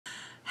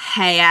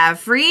Hey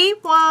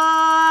everyone,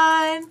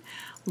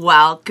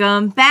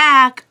 welcome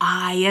back.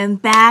 I am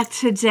back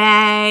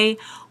today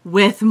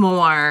with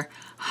more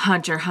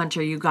Hunter x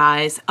Hunter, you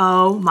guys.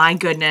 Oh my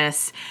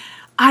goodness.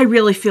 I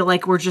really feel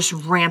like we're just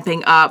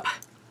ramping up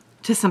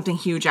to something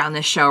huge on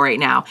this show right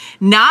now.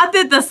 Not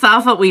that the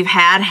stuff that we've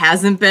had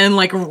hasn't been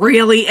like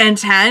really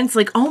intense.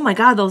 Like, oh my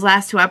God, those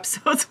last two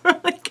episodes were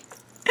like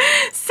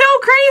so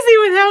crazy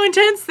with how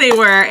intense they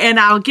were. And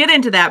I'll get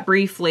into that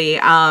briefly.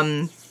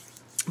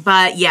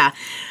 But yeah,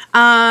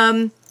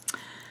 I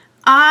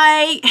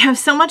have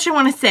so much I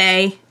want to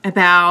say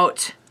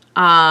about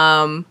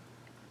the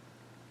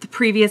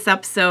previous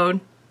episode.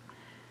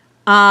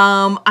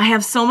 I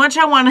have so much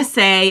I want to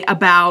say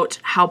about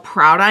how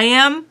proud I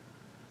am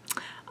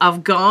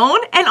of Gon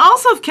and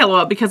also of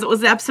Killua, because it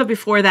was the episode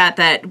before that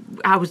that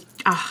I was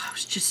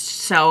just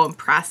so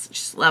impressed. I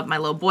just love my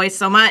little boy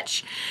so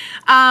much.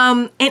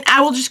 And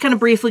I will just kind of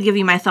briefly give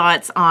you my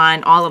thoughts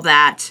on all of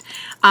that.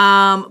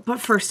 But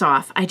first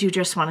off, I do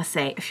just want to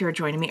say, if you're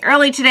joining me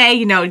early today,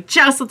 you know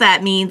just what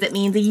that means. It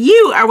means that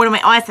you are one of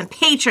my awesome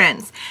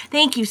patrons.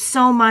 Thank you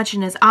so much.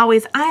 And as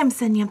always, I am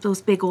sending up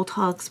those big old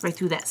hugs right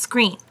through that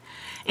screen.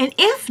 And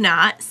if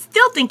not,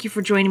 still thank you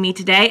for joining me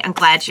today. I'm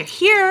glad you're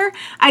here.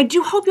 I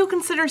do hope you'll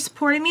consider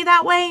supporting me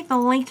that way. The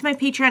link to my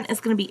Patreon is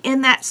going to be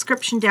in that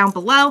description down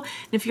below.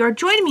 And if you are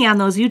joining me on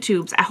those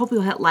YouTubes, I hope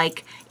you'll hit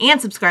like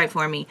and subscribe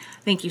for me.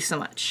 Thank you so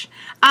much.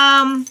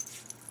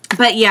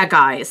 But yeah,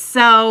 guys,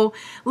 so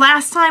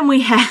last time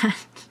we had,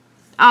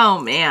 oh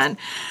man,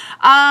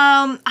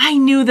 I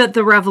knew that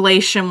the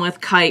revelation with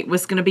Kite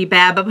was going to be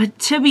bad, but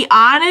to be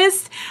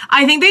honest,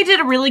 I think they did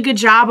a really good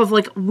job of,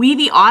 like, we,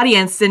 the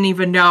audience, didn't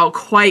even know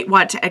quite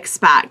what to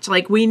expect.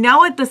 Like, we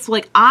know at this,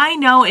 like, I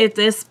know at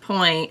this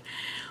point,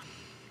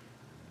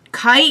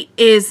 Kite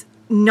is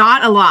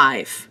not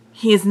alive.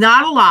 He is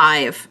not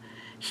alive.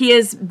 He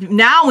is,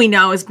 now we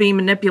know, is being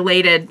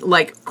manipulated,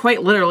 like,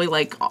 quite literally,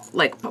 like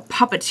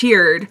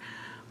puppeteered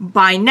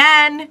by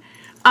Nen.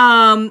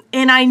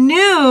 And I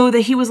knew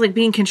that he was, like,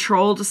 being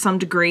controlled to some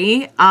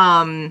degree,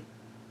 and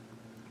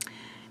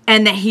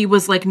that he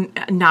was, like,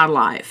 not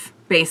alive,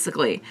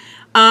 basically.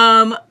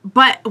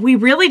 But we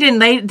really didn't,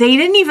 they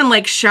didn't even,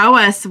 like, show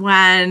us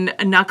when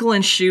Knuckle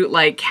and Shoot,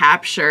 like,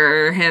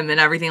 capture him and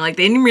everything. Like,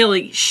 they didn't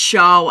really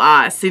show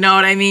us, you know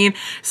what I mean?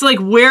 So, like,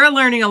 we're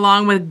learning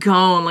along with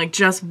Gon, like,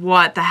 just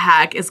what the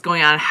heck is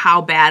going on,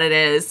 how bad it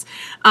is.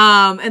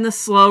 And the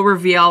slow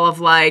reveal of,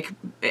 like,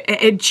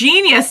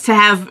 genius to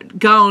have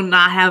Gon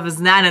not have his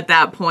Nen at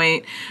that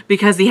point,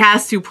 because he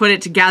has to put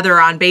it together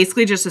on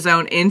basically just his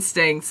own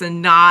instincts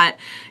and not,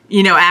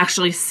 you know,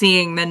 actually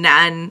seeing the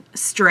Nen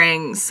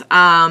strings.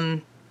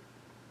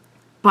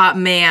 But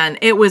man,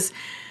 it was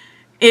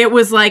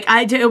like,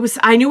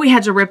 I knew we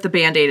had to rip the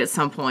Band-Aid at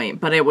some point,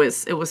 but it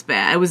was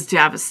bad. It was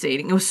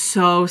devastating. It was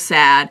so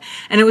sad.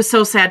 And it was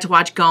so sad to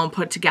watch Gon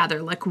put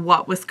together, like,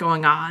 what was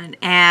going on.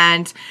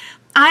 And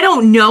I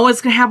don't know what's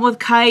going to happen with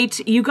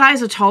Kite. You guys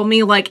have told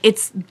me, like,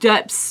 it's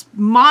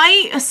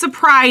might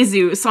surprise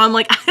you. So I'm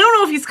like, I don't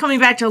know if he's coming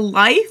back to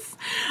life.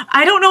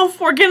 I don't know if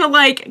we're going to,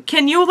 like,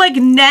 can you, like,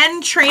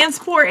 Nen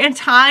transport in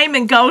time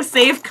and go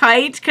save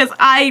Kite? Because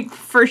I,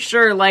 for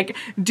sure, like,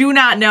 do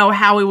not know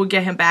how we would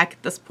get him back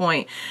at this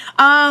point.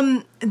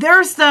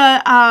 There's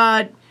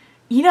the,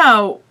 you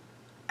know,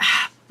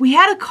 we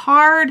had a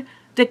card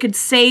that could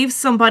save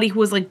somebody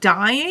who was, like,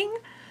 dying.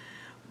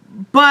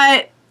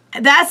 But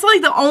that's,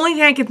 like, the only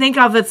thing I can think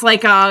of that's,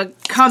 like,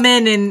 come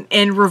in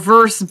and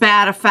reverse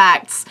bad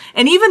effects.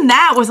 And even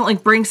that wasn't,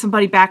 like, bring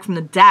somebody back from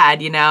the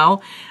dead, you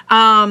know?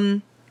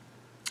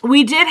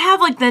 We did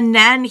have, like, the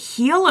Nen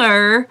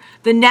healer,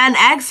 the Nen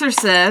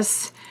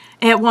exorcist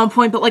at one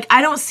point, but, like,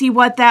 I don't see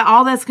what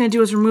all that's going to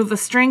do is remove the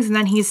strings and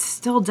then he's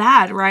still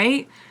dead,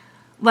 right?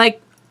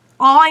 Like,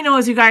 all I know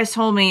is you guys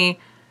told me,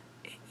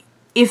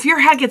 if your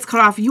head gets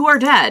cut off, you are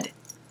dead.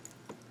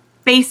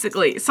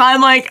 Basically. So I'm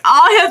like,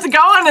 all I have to go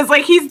on is,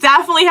 like, he's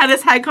definitely had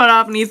his head cut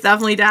off and he's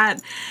definitely dead.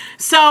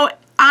 So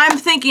I'm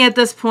thinking at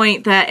this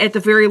point that at the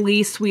very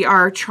least we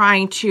are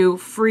trying to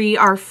free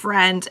our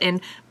friend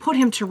and put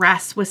him to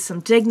rest with some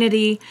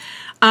dignity.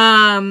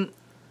 I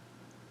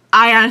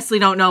honestly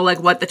don't know, like,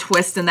 what the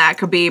twist in that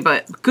could be,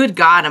 but good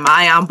God, am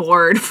I on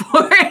board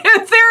for it.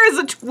 If there is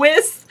a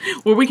twist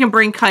where we can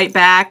bring Kite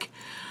back,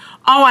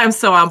 oh, I'm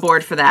so on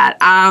board for that.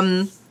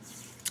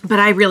 But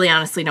I really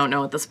honestly don't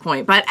know at this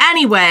point. But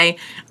anyway,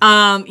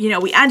 you know,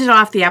 we ended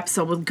off the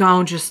episode with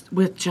Gon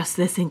with just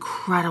this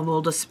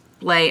incredible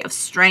display of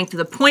strength to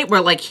the point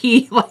where, like,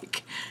 he,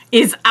 like,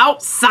 is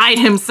outside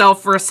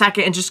himself for a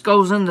second and just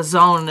goes in the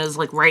zone and is,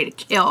 like, ready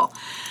to kill.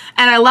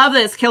 And I love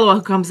that it's Killua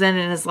who comes in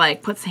and is,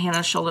 like, puts the hand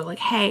on his shoulder, like,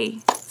 hey,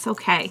 it's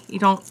okay. You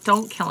don't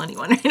kill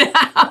anyone right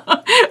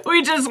now.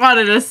 We just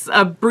wanted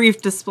a brief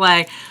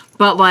display.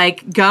 But,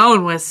 like,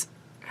 Gon was,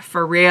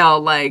 for real,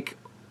 like,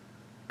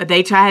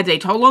 they told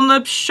him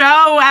to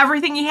show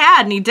everything he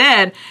had, and he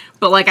did.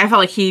 But, like, I felt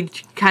like he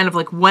kind of,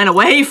 like, went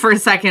away for a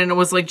second, and it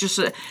was, like,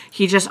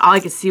 all I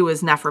could see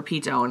was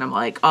Neferpito, and I'm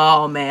like,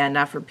 oh, man,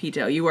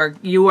 Neferpito,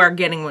 you are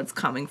getting what's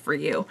coming for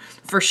you,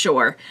 for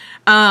sure.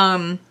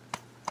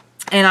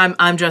 And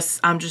I'm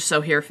just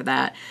so here for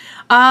that.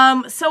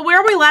 So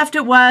where we left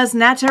it was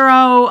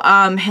Netero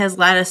has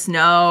let us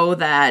know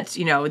that,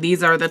 you know,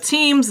 these are the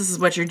teams, this is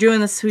what you're doing,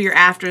 this is who you're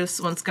after, this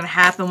is what's gonna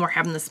happen. We're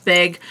having this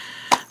big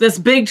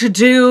to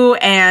do,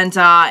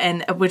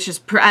 and which is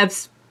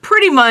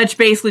pretty much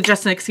basically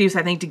just an excuse,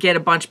 I think, to get a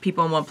bunch of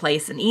people in one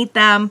place and eat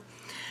them.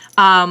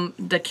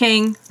 The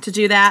king to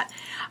do that.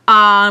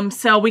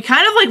 So we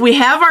kind of like, we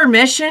have our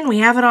mission, we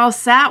have it all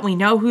set, we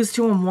know who's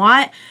doing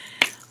what.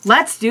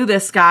 Let's do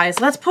this, guys.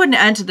 Let's put an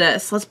end to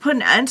this. Let's put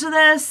an end to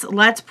this.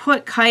 Let's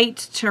put Kite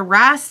to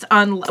rest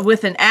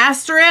with an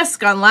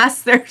asterisk,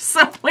 unless there's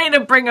some way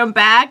to bring him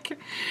back.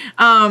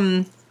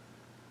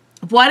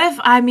 What if,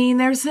 I mean,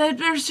 there's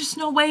just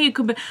no way you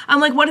could,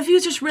 I'm like, what if he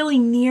was just really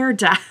near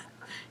death?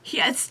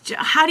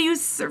 How do you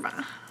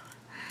survive?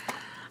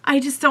 I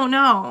just don't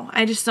know.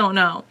 I just don't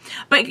know.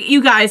 But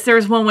you guys,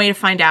 there's one way to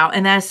find out,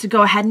 and that is to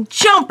go ahead and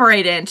jump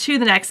right into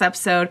the next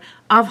episode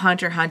of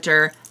Hunter x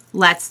Hunter.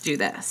 Let's do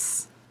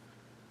this.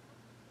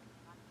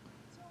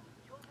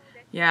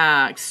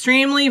 Yeah,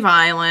 extremely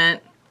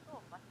violent,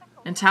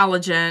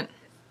 intelligent.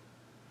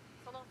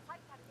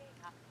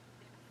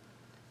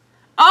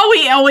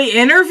 Oh, we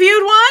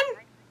interviewed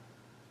one?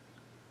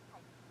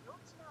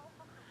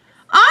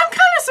 I'm kind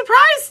of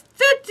surprised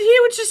that he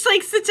would just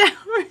like sit down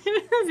for an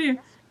interview.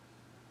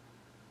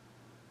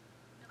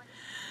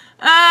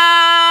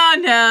 Oh,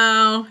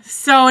 no.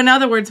 So, in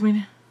other words,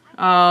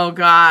 oh,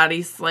 God.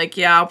 He's like,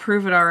 yeah, I'll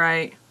prove it all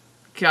right.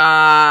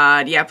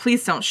 God. Yeah,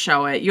 please don't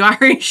show it. You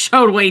already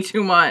showed way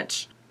too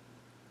much.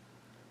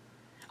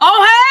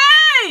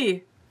 Oh,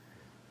 hey!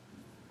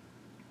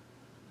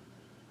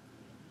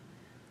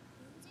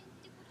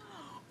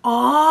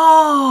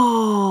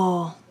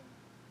 Oh.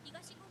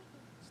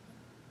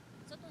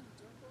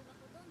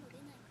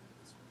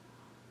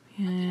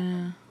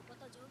 Yeah.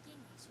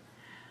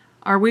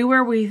 Are we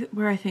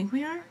where I think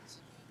we are?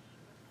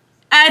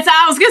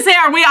 I was gonna say,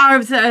 are we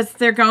as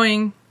they're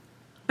going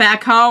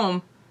back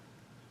home?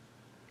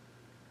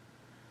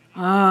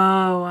 Oh,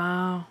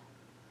 wow.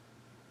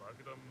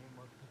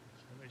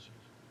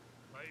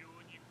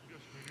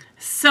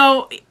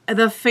 So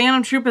the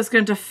Phantom Troupe is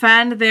going to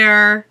defend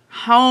their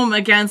home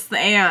against the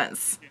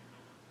ants.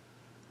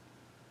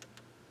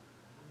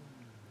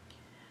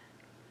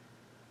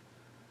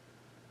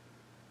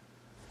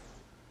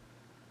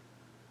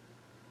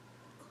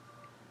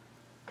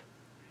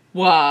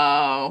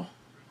 Whoa.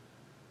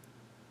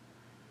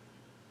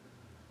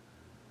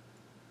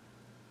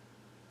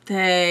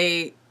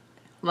 They,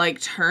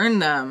 like, turn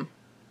them.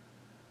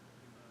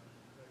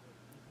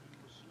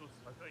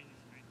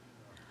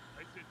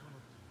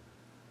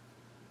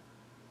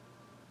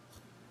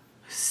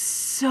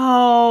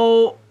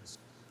 So...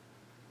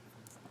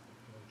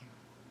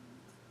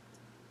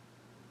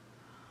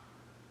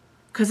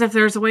 Because if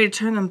there's a way to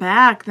turn them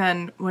back,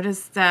 then what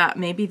is that?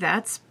 Maybe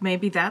that's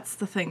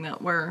the thing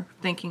that we're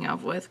thinking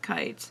of with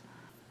Kite.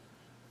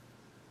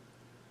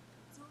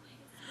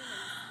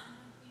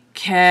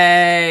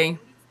 Okay.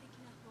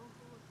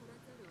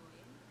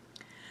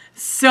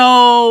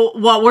 So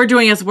what we're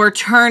doing is we're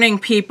turning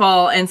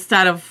people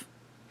instead of...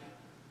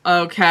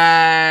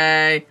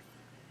 Okay.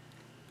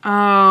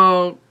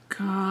 Oh,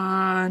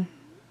 God.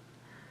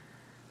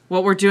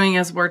 What we're doing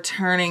is we're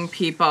turning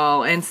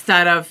people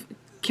instead of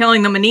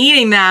killing them and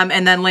eating them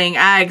and then laying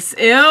eggs.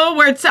 Ew,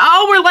 we're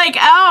like,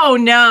 oh,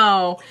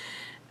 no.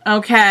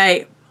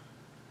 Okay.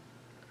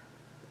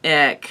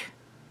 Ick.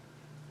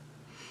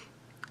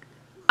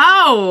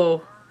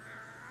 Oh.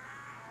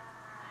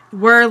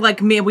 We're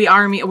like, we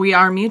are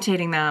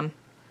mutating them.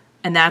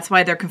 And that's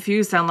why they're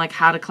confused on like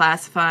how to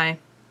classify.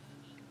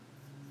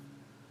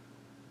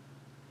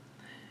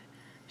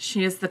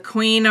 She is the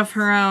queen of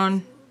her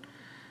own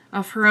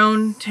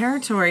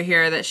territory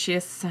here that she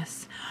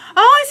is.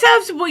 Oh,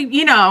 it says, well,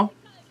 you know.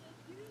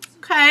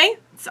 Okay.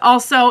 It's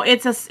also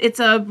it's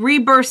a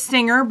rebirth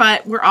stinger,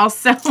 but we're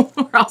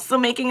also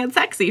making it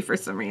sexy for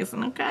some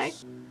reason, okay?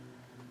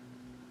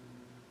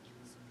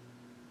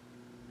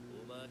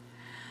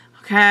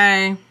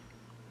 Okay.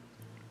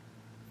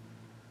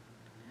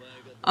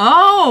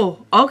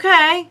 Oh,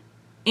 okay.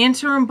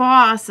 Interim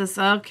boss is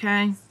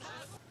okay.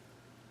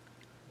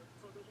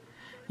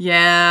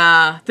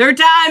 Yeah, they're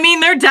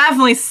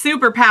definitely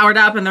super powered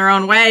up in their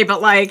own way, but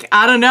like,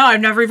 I don't know,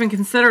 I've never even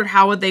considered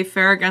how would they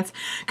fare against,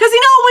 because, you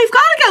know, we've got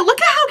to go,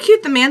 look at how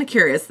cute the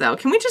manicure is, though.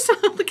 Can we just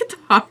look at the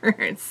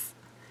hearts?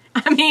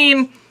 I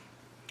mean,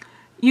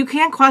 you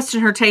can't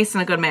question her taste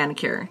in a good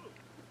manicure.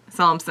 That's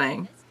all I'm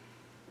saying.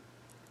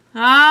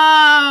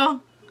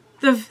 Oh,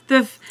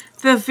 the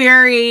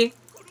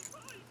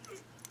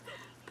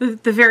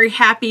very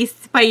happy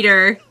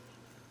spider.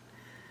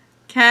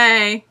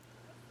 Okay.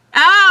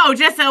 Oh,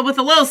 just with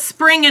a little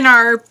spring in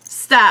our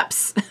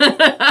steps. But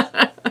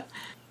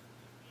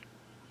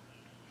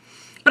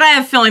I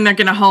have a feeling they're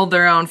going to hold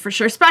their own for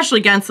sure,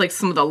 especially against like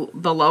some of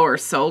the lower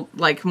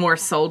like more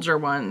soldier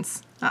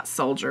ones. Not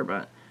soldier,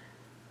 but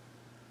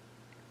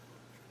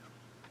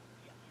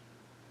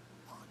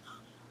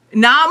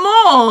not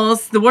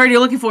moles. The word you're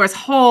looking for is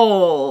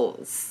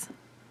holes.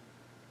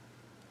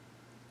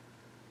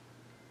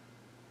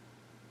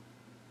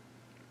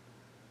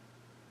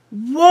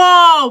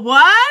 Whoa,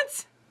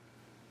 what?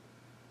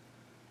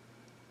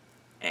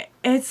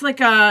 It's like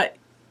a...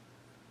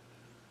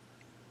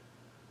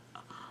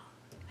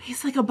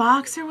 He's like a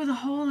boxer with a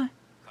hole.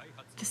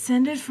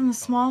 Descended from a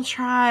small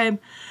tribe.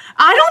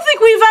 I don't think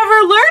we've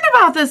ever learned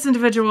about this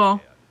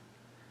individual.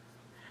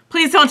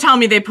 Please don't tell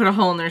me they put a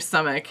hole in their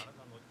stomach.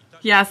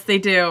 Yes, they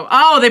do.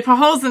 Oh, they put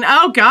holes in...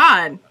 Oh,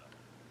 God.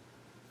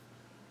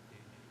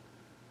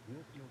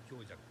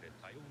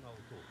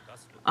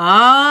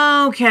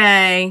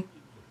 Okay.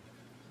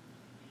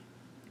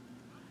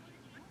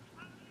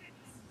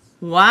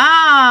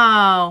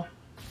 Wow.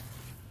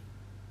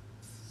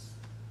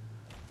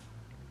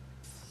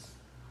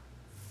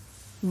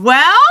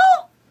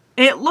 Well,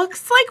 it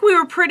looks like we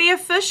were pretty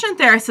efficient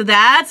there, so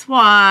that's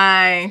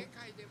why.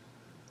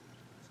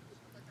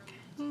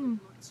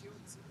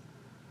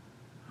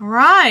 All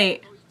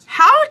right.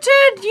 How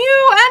did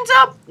you end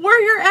up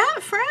where you're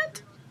at,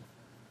 friend?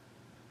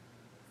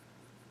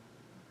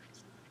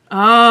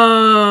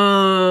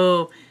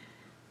 Oh.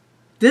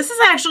 This is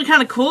actually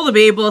kind of cool to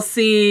be able to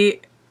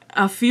see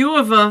a few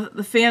of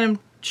the Phantom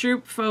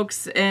Troupe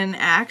folks in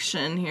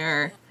action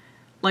here.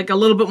 Like a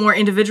little bit more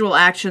individual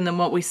action than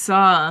what we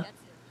saw.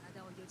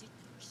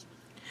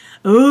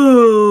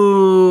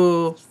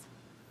 Ooh.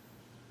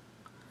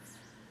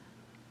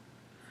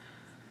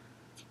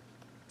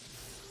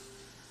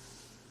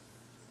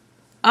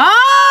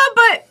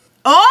 But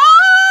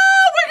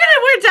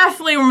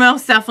we're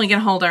most definitely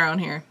gonna hold our own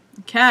here.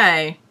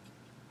 Okay.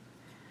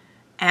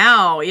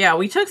 Ow, yeah,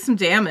 we took some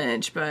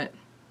damage, but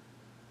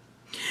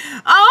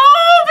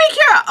oh, be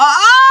careful!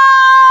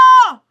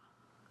 Oh!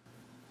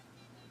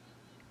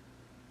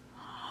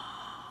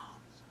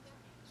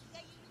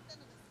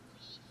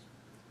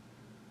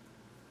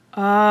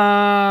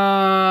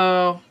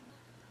 Oh.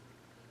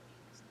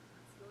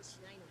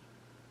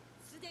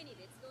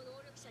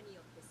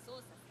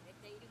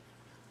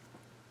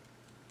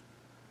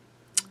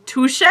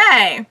 Touche.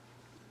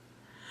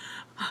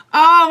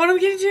 Oh, what are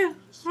we gonna do?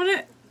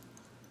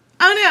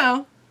 Oh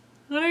no.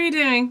 What are you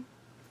doing?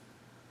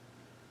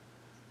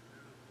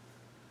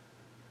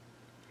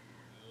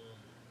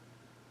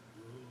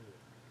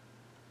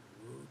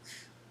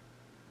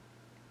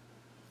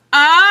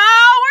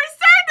 Oh, we're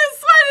starting to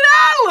sweat it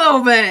out a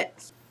little bit.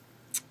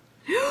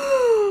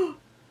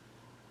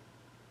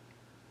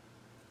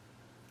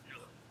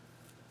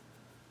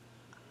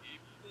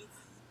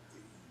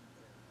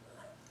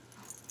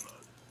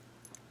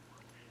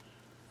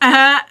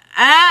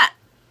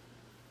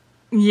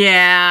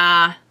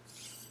 Yeah.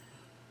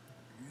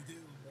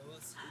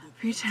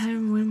 Every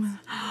time women.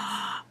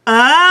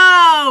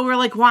 Oh, we're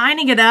like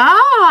winding it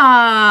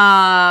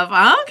up.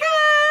 Okay.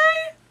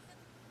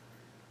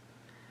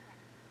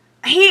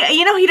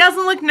 He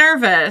doesn't look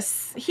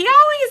nervous. He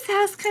always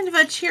has kind of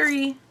a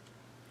cheery.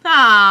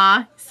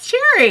 Ah, it's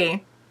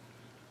cheery.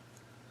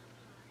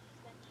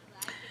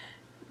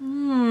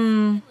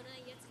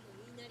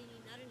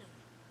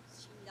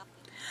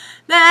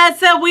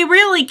 That's we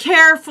really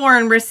care for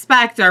and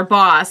respect our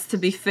boss, to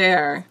be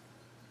fair.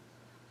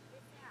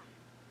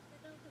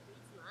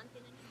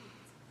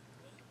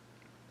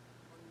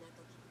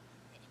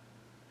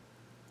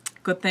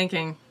 Good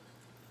thinking.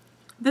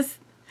 This...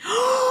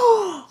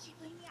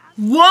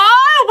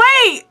 What?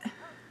 Wait!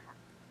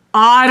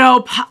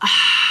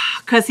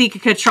 Because he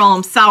could control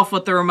himself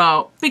with the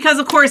remote. Because,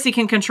 of course, he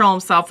can control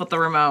himself with the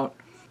remote.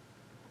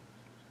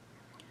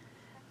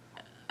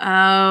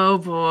 Oh,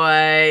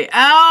 boy.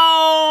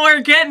 Oh,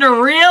 we're getting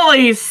to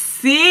really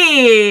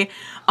see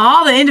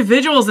all the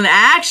individuals in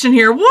action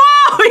here.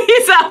 Whoa,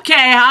 he's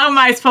okay. How am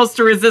I supposed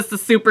to resist the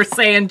Super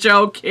Saiyan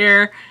joke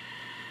here?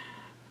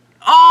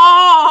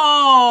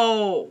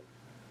 Oh!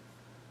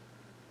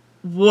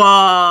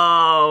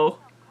 Whoa.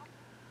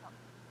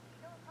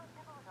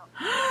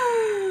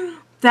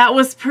 That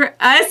was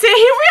I say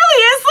he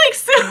really is like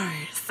Super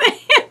Saiyan.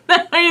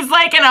 He's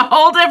like in a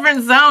whole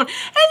different zone. And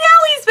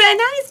now he's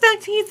back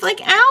to he's like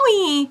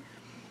owie.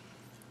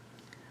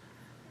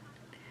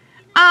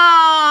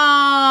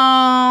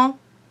 Oh.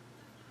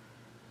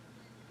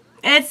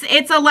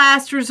 It's a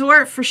last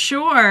resort for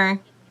sure.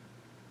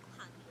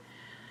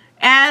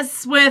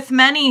 As with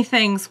many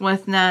things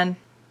with Nen.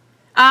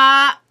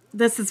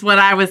 This is what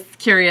I was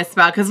curious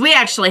about, because we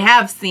actually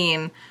have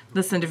seen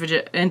this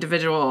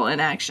individual in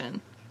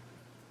action.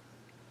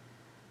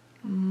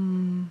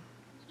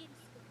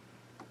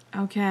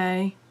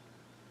 Okay.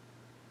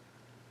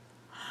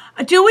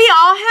 Do we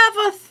all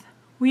have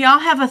we all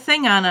have a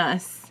thing on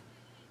us?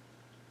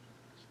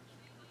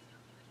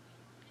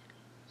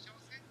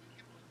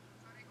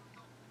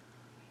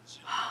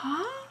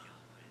 Huh?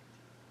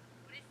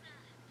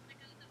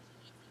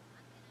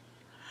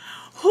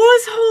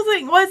 Who's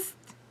holding?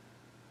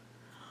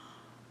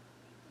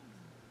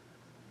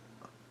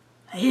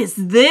 Is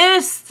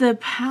this the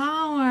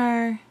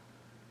power?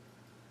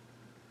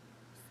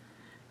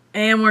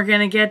 And we're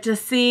going to get to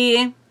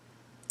see...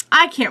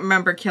 I can't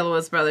remember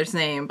Killua's brother's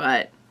name,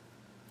 but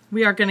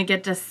we are going to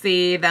get to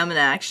see them in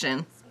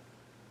action.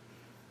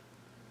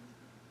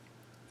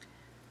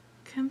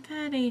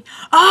 Confetti.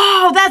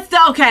 Oh, that's the,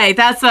 okay.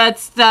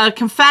 That's the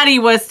confetti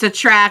was to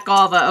track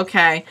all the,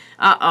 okay.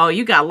 Uh-oh,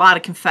 you got a lot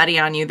of confetti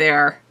on you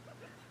there.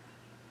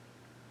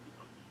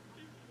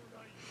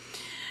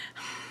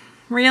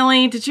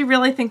 Really? Did you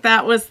really think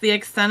that was the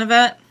extent of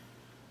it?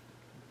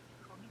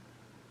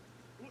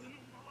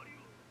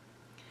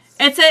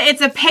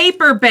 It's a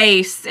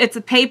paper-based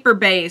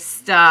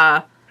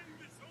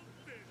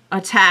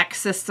attack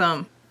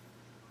system.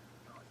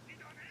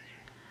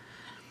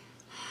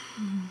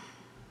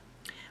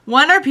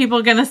 When are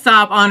people gonna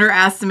stop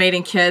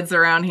underestimating kids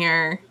around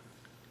here?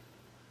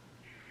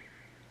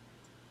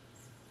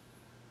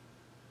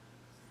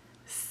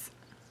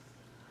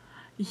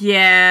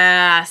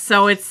 Yeah,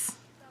 so it's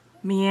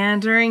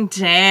meandering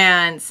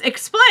dance.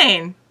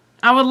 Explain.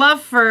 I would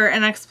love for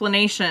an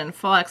explanation,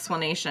 full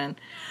explanation.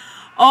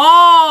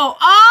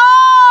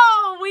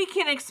 Oh, we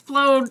can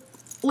explode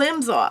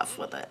limbs off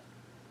with it.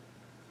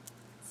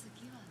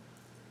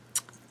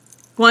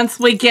 Once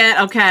we get,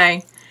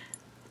 okay.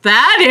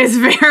 That is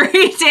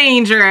very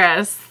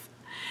dangerous.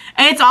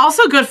 And it's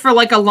also good for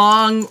like a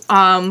long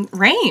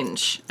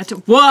range.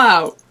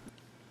 Whoa.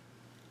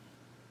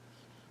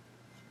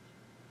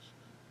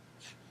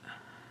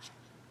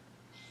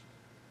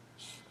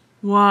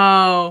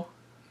 Whoa.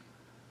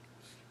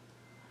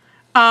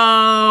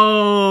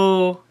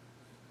 Oh.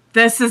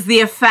 This is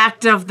the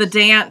effect of the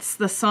dance,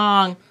 the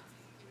song.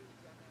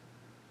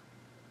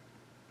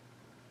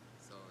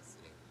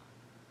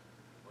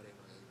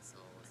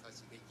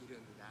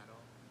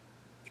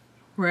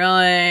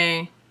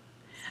 Really?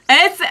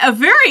 It's a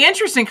very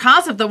interesting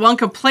concept that one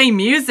could play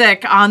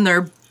music on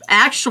their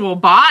actual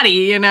body,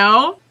 you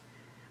know? Are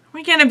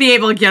we gonna be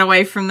able to get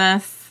away from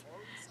this?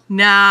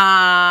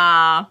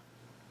 Nah.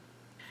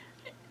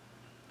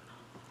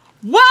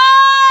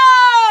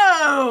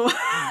 Whoa!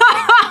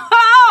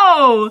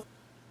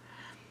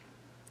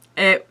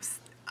 It's...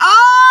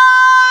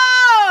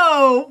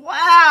 Oh!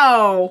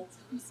 Wow!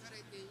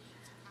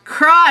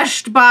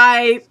 Crushed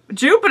by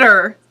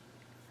Jupiter.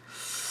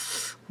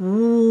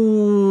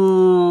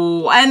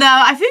 Ooh. And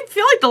I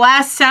feel like the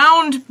last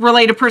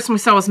sound-related person we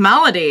saw was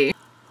Melody.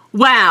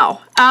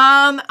 Wow.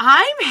 I'm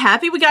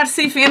happy we got to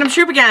see Phantom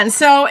Troupe again.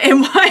 So,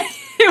 in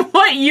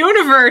what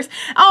universe?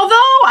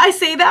 Although I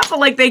say that, but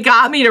like they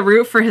got me to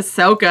root for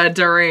Hisoka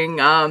during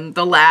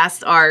the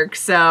last arc.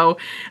 So,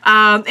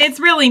 it's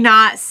really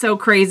not so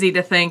crazy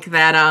to think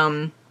that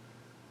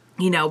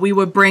you know, we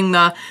would bring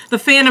the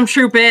Phantom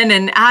Troupe in.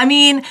 And I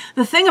mean,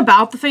 the thing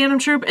about the Phantom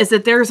Troupe is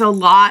that there's a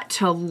lot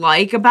to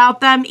like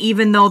about them,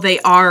 even though they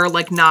are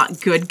like not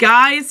good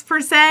guys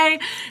per se.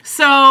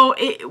 So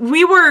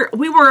we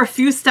were a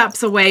few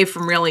steps away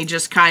from really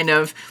just kind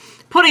of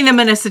putting them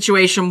in a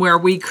situation where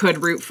we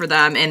could root for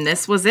them, and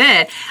this was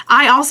it.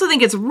 I also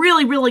think it's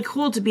really, really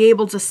cool to be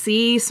able to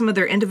see some of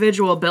their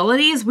individual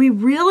abilities. We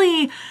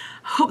really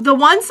hope, the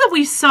ones that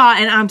we saw,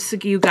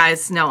 and you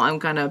guys know I'm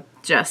gonna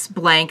just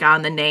blank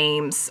on the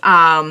names,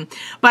 but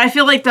I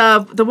feel like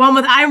the one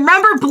with, I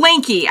remember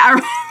Blinky. I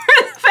remember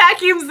the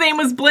vacuum's name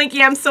was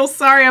Blinky. I'm so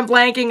sorry I'm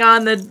blanking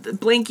on the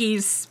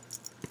Blinky's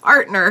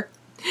partner.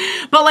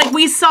 But like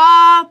we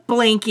saw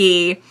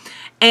Blinky,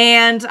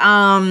 and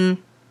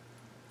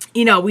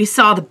you know, we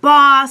saw the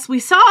boss, we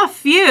saw a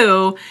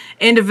few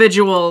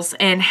individuals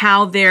and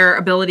how their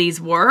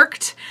abilities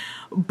worked,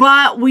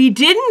 but we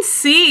didn't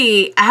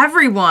see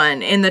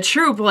everyone in the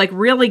troupe like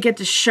really get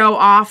to show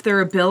off their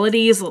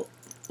abilities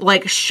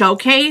like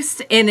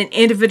showcased in an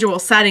individual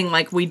setting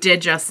like we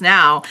did just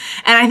now.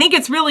 And I think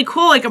it's really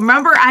cool. Like,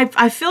 remember,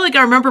 I feel like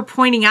I remember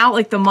pointing out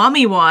like the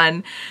mummy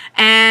one,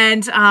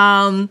 and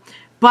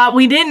but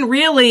we didn't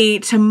really,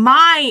 to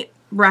my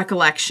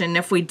recollection,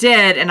 if we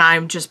did, and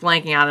I'm just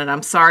blanking on it,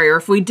 I'm sorry, or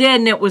if we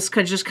did and it was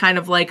just kind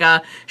of like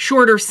a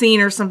shorter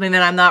scene or something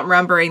that I'm not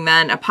remembering,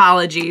 then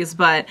apologies.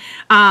 But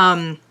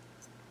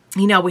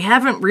you know, we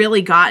haven't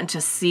really gotten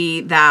to see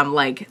them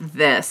like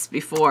this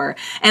before.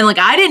 And like,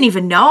 I didn't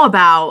even know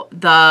about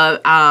the,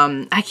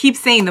 I keep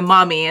saying the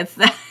mummy. It's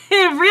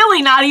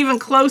really not even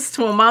close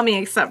to a mummy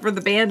except for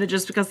the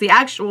bandages, because the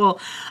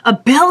actual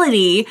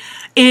ability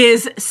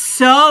is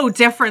so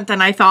different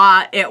than I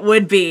thought it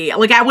would be.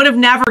 Like, I would have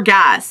never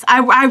guessed.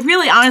 I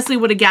really honestly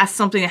would have guessed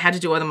something that had to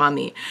do with a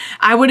mummy.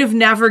 I would have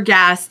never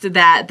guessed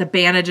that the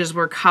bandages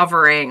were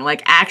covering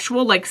like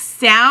actual like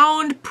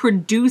sound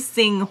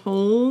producing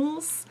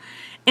holes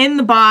in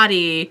the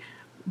body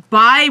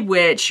by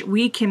which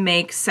we can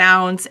make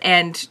sounds,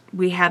 and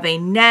we have a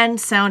Nen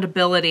sound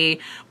ability,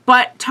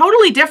 but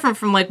totally different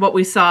from like what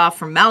we saw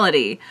from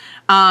Melody.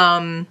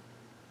 And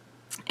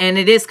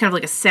it is kind of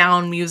like a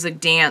sound music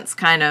dance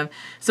kind of.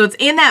 So it's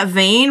in that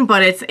vein,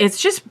 but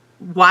it's just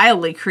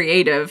wildly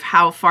creative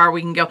how far we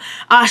can go.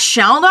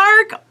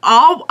 Shelnark,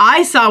 all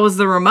I saw was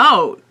the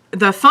remote,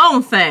 the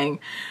phone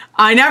thing.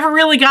 I never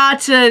really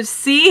got to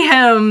see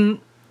him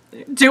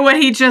do what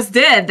he just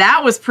did.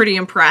 That was pretty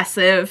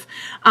impressive.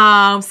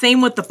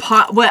 Same with the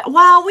pot.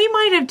 Well, we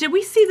might have, did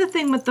we see the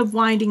thing with the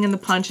winding and the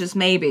punches?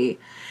 Maybe.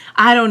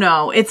 I don't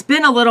know. It's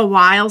been a little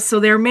while, so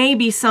there may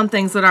be some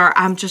things that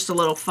I'm just a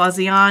little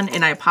fuzzy on,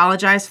 and I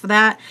apologize for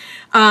that.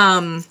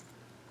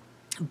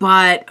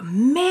 But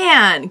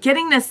man,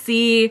 getting to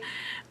see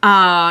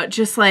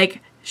just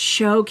like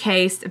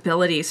showcased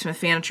abilities from the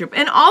Phantom Troupe,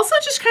 and also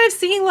just kind of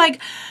seeing like,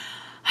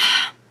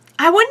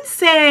 I wouldn't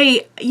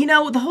say, you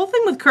know, the whole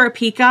thing with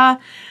Kurapika,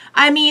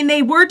 I mean,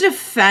 they were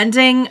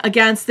defending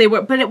against,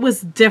 but it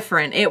was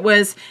different. It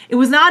was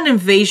not an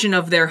invasion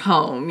of their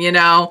home, you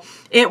know.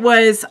 It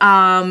was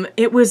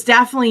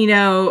definitely, you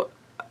know,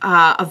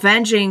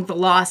 avenging the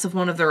loss of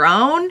one of their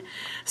own.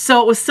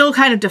 So it was still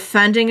kind of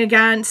defending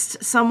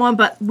against someone,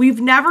 but we've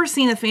never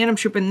seen a Phantom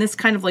Troupe in this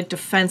kind of like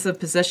defensive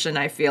position,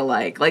 I feel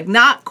like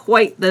not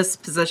quite this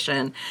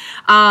position.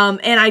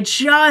 And I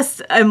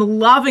just am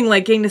loving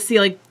like getting to see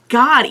like,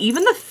 God,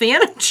 even the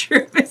Phantom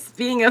Troupe is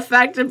being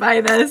affected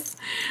by this.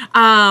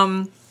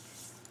 And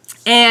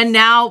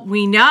now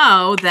we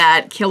know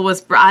that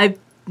I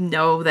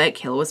know that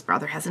Killua's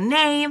brother has a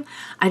name.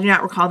 I do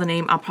not recall the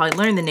name. I'll probably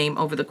learn the name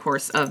over the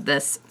course of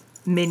this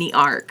mini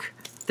arc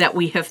that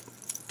we have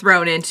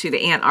thrown into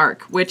the Ant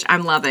arc, which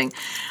I'm loving.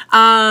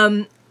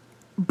 But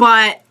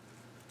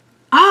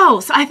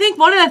so I think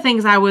one of the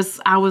things I was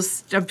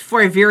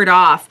before I veered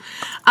off,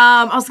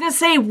 I was gonna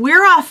say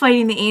we're off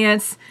fighting the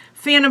ants.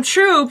 Phantom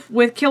Troupe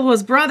with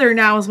Killua's brother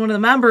now as one of the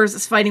members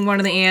is fighting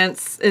one of the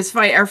ants.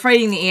 Are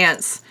fighting the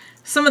ants.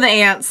 Some of the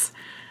ants.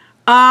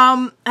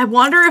 I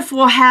wonder if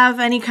we'll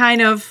have any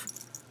kind of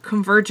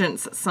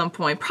convergence at some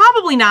point.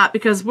 Probably not,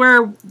 because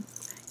we're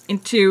in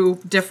two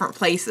different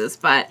places.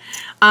 But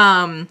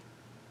it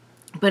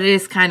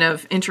is kind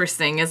of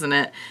interesting, isn't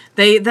it?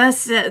 I'll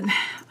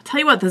tell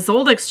you what, the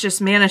Zoldycks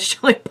just managed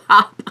to like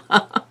pop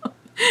up.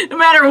 No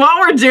matter what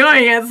we're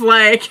doing, it's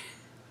like,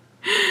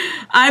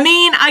 I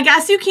mean, I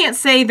guess you can't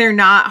say they're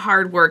not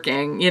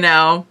hardworking, you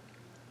know.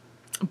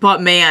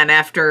 But man,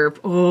 after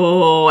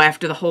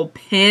the whole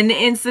pin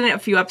incident a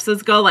few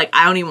episodes ago, like,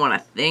 I don't even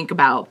want to think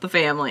about the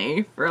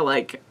family for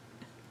like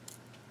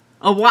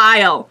a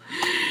while.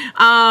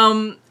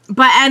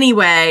 But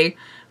anyway,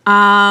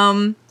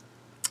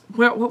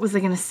 what was I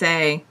gonna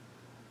say?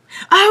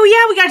 Oh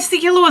yeah, we got to see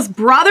Killua's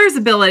brother's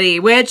ability,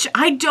 which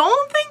I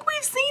don't think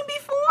we've seen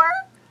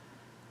before.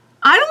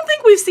 I don't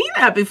think we've seen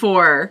that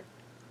before.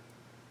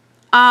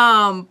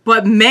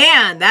 But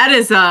man, that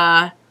is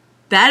a,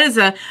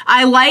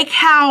 I like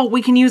how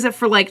we can use it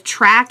for like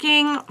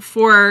tracking,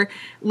 for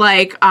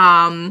like,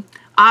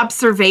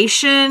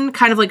 observation,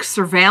 kind of like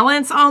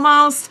surveillance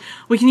almost.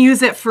 We can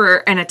use it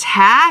for an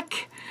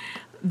attack.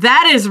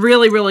 That is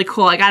really, really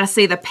cool. I gotta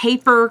say the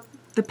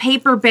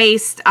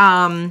paper-based,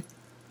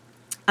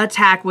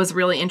 attack was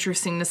really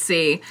interesting to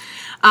see.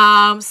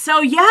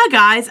 So yeah,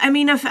 guys, I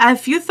mean,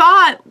 if you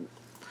thought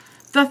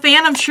the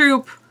Phantom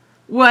Troupe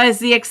was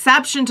the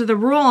exception to the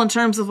rule in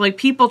terms of like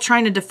people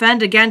trying to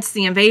defend against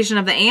the invasion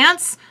of the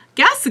ants,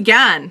 guess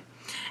again.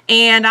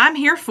 And I'm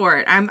here for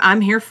it.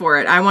 I'm here for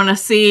it. I want to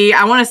see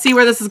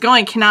where this is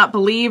going. Cannot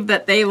believe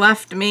that they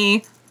left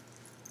me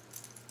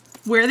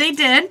where they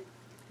did.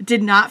 It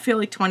did not feel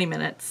like 20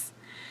 minutes.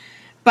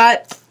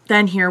 But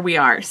then here we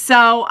are.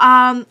 So,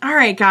 all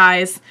right,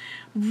 guys.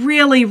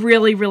 Really,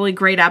 really, really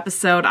great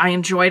episode. I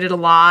enjoyed it a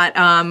lot.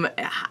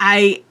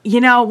 You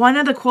know, one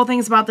of the cool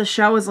things about the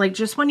show is like,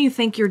 just when you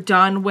think you're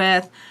done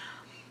with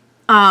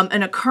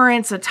an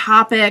occurrence, a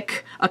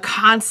topic, a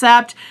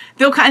concept,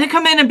 they'll kind of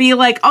come in and be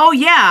like, oh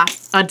yeah,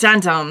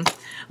 addendum.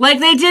 Like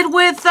they did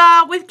with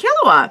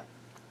Killua.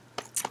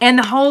 And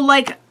the whole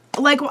like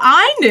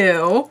I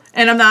knew,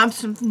 and I'm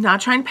not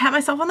trying to pat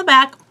myself on the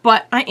back,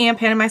 but I am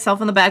patting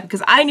myself on the back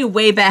because I knew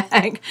way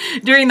back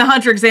during the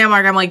Hunter exam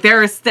arc, I'm like,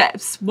 there are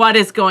steps. What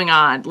is going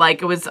on?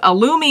 Like, it was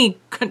Illumi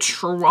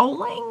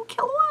controlling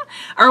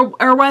Killua?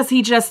 Or was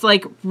he just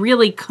like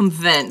really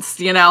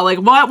convinced, you know? Like,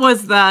 where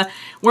was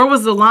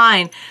the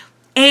line?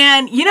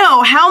 And you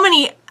know,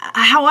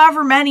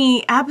 however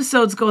many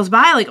episodes goes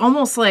by, like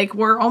almost like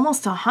we're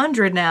almost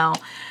 100 now.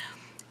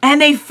 And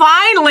they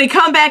finally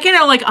come back in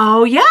and are like,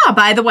 oh yeah,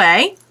 by the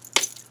way,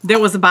 there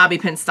was a bobby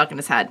pin stuck in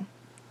his head.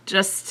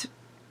 Just in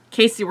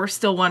case you were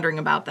still wondering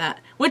about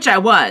that, which I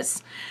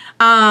was.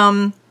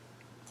 All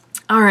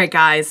right,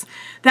 guys,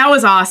 that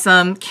was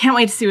awesome. Can't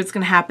wait to see what's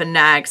going to happen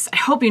next. I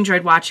hope you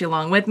enjoyed watching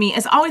along with me.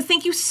 As always,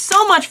 thank you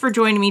so much for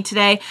joining me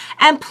today.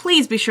 And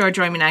please be sure to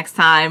join me next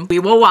time. We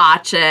will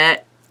watch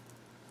it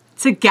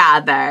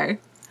together.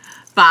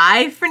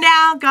 Bye for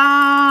now,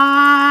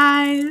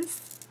 guys.